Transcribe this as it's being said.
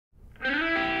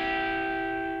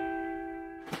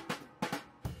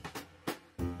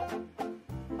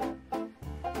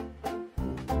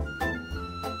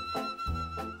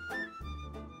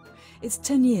It's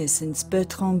 10 years since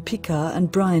Bertrand Piccard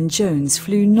and Brian Jones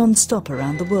flew non-stop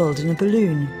around the world in a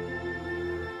balloon.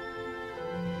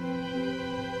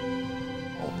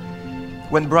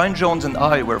 When Brian Jones and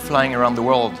I were flying around the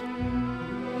world,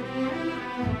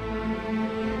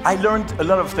 I learned a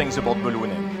lot of things about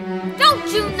ballooning. Don't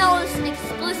you know it's an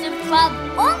exclusive club?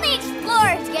 Only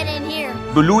explorers get in here.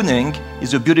 Ballooning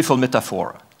is a beautiful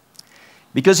metaphor.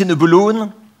 Because in a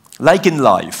balloon, like in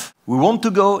life, we want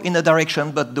to go in a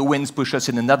direction, but the winds push us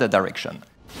in another direction.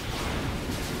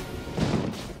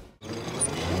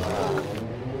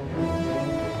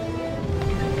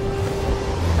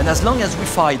 And as long as we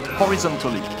fight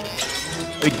horizontally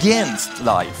against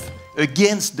life,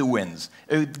 against the winds,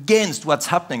 against what's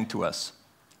happening to us,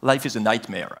 life is a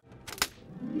nightmare.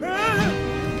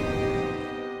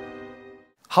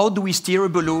 How do we steer a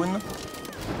balloon?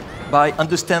 By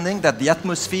understanding that the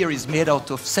atmosphere is made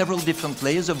out of several different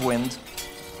layers of wind,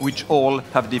 which all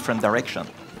have different direction.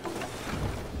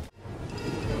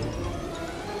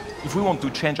 If we want to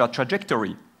change our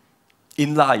trajectory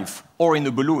in life or in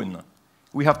a balloon,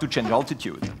 we have to change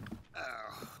altitude.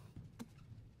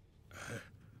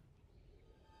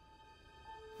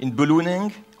 In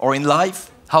ballooning or in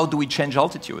life, how do we change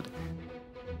altitude?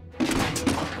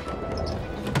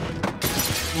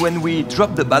 When we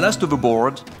drop the ballast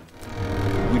overboard,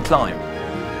 we climb.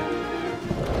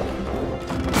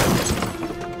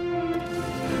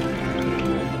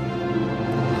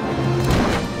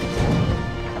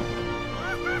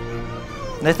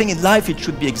 And I think in life it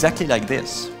should be exactly like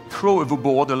this. Throw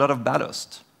overboard a lot of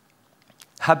ballast.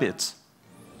 Habits,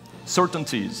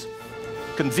 certainties,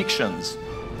 convictions.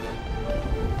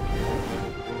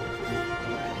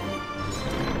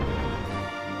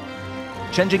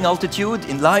 Changing altitude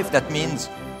in life, that means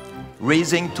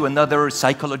raising to another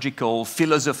psychological,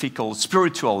 philosophical,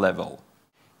 spiritual level,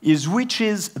 is which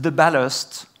is the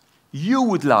ballast you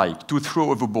would like to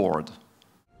throw overboard.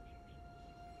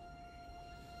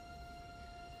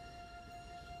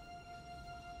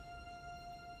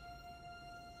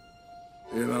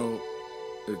 You know,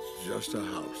 it's just a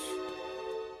house.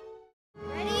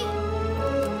 Ready?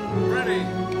 Ready.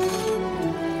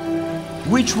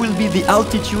 Which will be the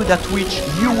altitude at which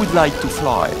you would like to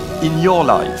fly in your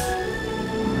life?